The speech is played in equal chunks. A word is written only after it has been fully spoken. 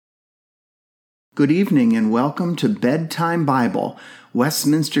Good evening and welcome to Bedtime Bible,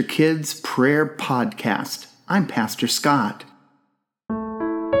 Westminster Kids Prayer Podcast. I'm Pastor Scott.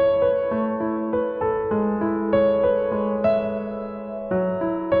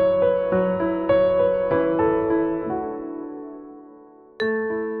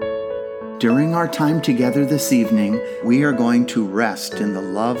 During our time together this evening, we are going to rest in the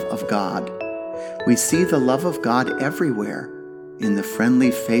love of God. We see the love of God everywhere, in the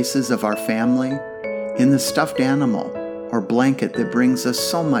friendly faces of our family, in the stuffed animal or blanket that brings us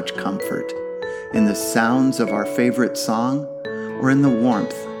so much comfort, in the sounds of our favorite song, or in the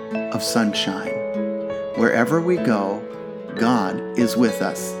warmth of sunshine. Wherever we go, God is with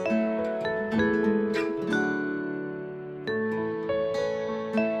us.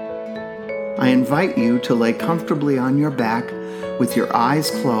 I invite you to lay comfortably on your back with your eyes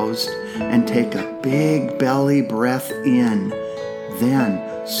closed and take a big belly breath in. Then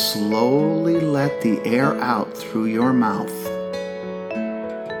slowly let the air out through your mouth.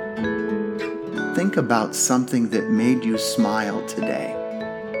 Think about something that made you smile today.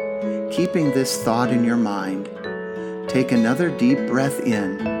 Keeping this thought in your mind, take another deep breath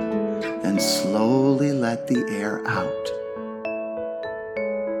in, then slowly let the air out.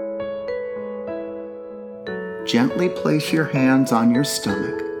 Gently place your hands on your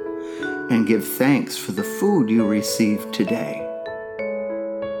stomach and give thanks for the food you received today.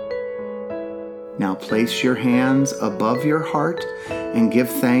 Now place your hands above your heart and give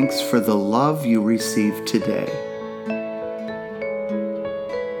thanks for the love you received today.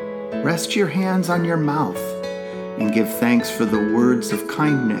 Rest your hands on your mouth and give thanks for the words of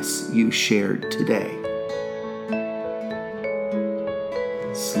kindness you shared today.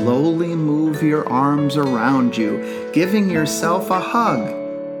 Slowly move your arms around you, giving yourself a hug,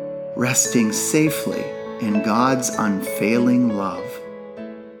 resting safely in God's unfailing love.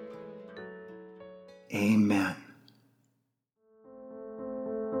 Amen.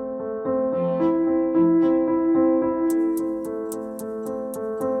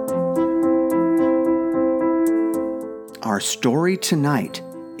 Our story tonight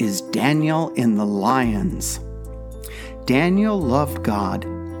is Daniel in the lions. Daniel loved God.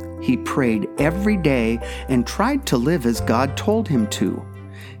 He prayed every day and tried to live as God told him to.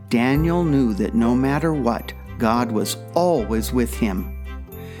 Daniel knew that no matter what, God was always with him.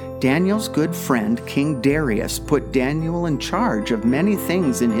 Daniel's good friend, King Darius, put Daniel in charge of many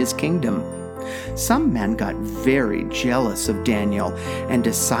things in his kingdom. Some men got very jealous of Daniel and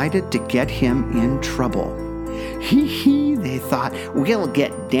decided to get him in trouble. Hee, they thought, we'll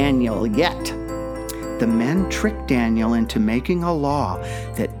get Daniel yet. The men tricked Daniel into making a law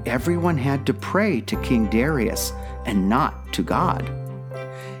that everyone had to pray to King Darius and not to God.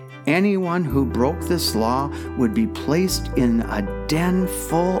 Anyone who broke this law would be placed in a den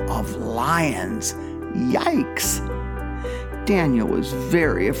full of lions. Yikes! Daniel was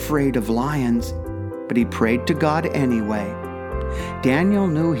very afraid of lions, but he prayed to God anyway. Daniel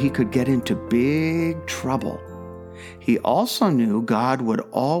knew he could get into big trouble. He also knew God would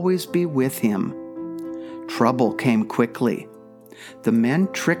always be with him. Trouble came quickly. The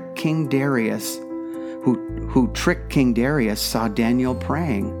men tricked King Darius, who tricked King Darius, saw Daniel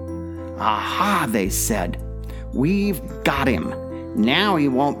praying. Aha, they said. We've got him. Now he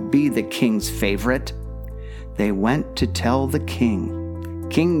won't be the king's favorite. They went to tell the king.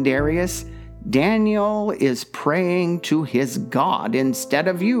 King Darius, Daniel is praying to his God instead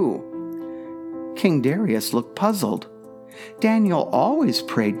of you. King Darius looked puzzled. Daniel always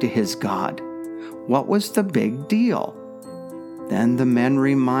prayed to his God. What was the big deal? Then the men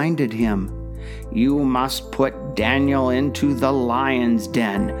reminded him, you must put Daniel into the lion's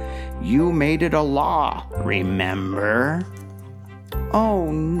den. You made it a law, remember?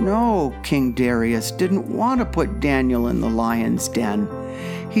 Oh no, King Darius didn't want to put Daniel in the lion's den.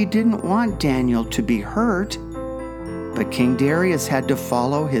 He didn't want Daniel to be hurt. But King Darius had to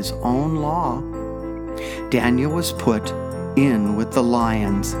follow his own law. Daniel was put in with the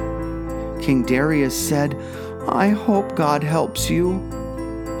lions. King Darius said, I hope God helps you.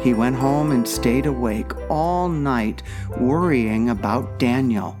 He went home and stayed awake all night worrying about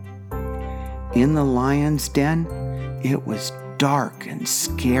Daniel. In the lion's den, it was dark and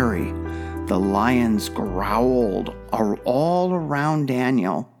scary. The lions growled all around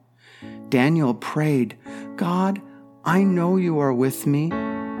Daniel. Daniel prayed, God, I know you are with me.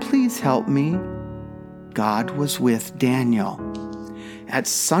 Please help me. God was with Daniel. At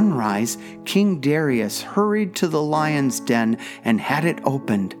sunrise, King Darius hurried to the lion's den and had it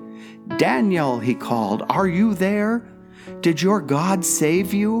opened. Daniel, he called, are you there? Did your God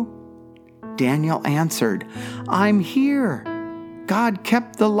save you? Daniel answered, I'm here. God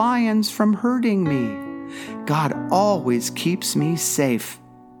kept the lions from hurting me. God always keeps me safe.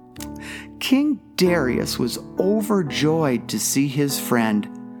 King Darius was overjoyed to see his friend.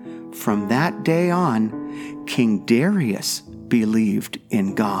 From that day on, King Darius believed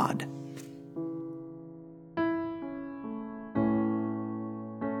in God.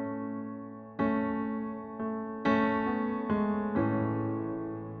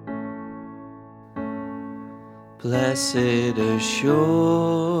 Blessed assurance,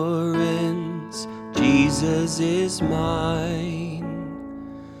 Jesus is mine.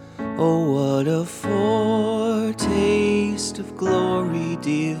 Oh, what a foretaste of glory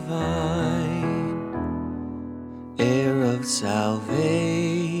divine, heir of salvation,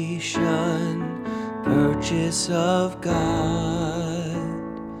 purchase of God,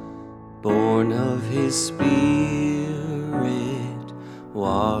 born of His Spirit,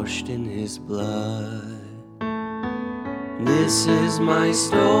 washed in His blood. This is my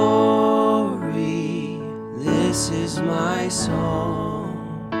story, this is my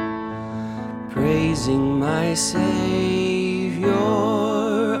song, praising my Savior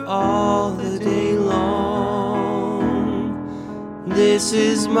all the day long. This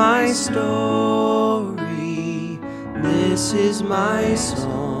is my story, this is my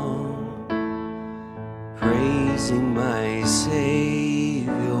song, praising my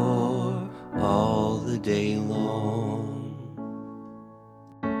Savior all the day long.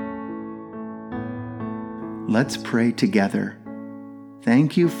 Let's pray together.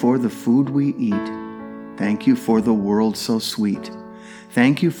 Thank you for the food we eat. Thank you for the world so sweet.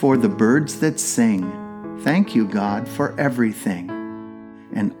 Thank you for the birds that sing. Thank you, God, for everything.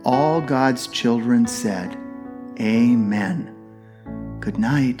 And all God's children said, Amen. Good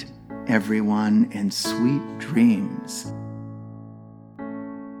night, everyone, and sweet dreams.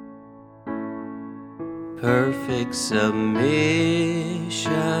 Perfect submission,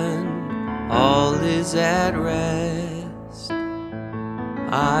 all is at rest.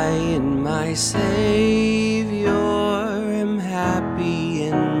 I in my Savior am happy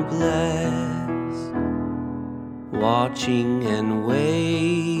and blessed, watching and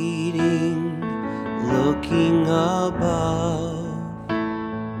waiting, looking above,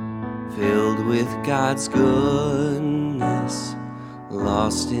 filled with God's goodness,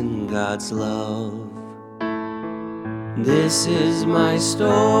 lost in God's love. This is my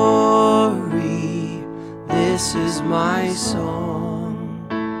story, this is my song,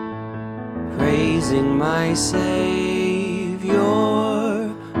 praising my Savior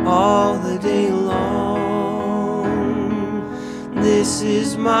all the day long. This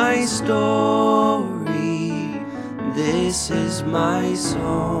is my story, this is my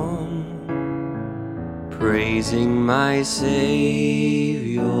song, praising my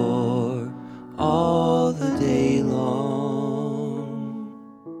Savior all the day long.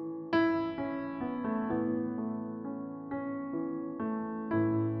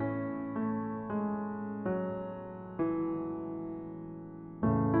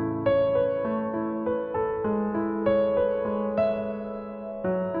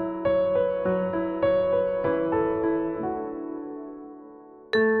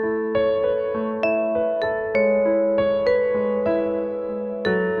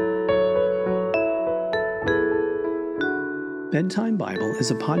 Bedtime Bible is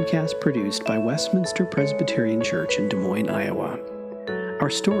a podcast produced by Westminster Presbyterian Church in Des Moines, Iowa. Our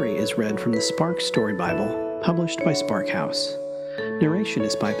story is read from the Spark Story Bible, published by Spark House. Narration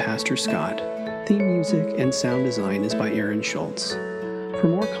is by Pastor Scott. Theme music and sound design is by Aaron Schultz. For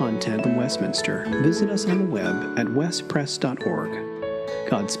more content from Westminster, visit us on the web at westpress.org.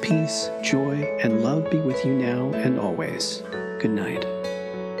 God's peace, joy, and love be with you now and always. Good night.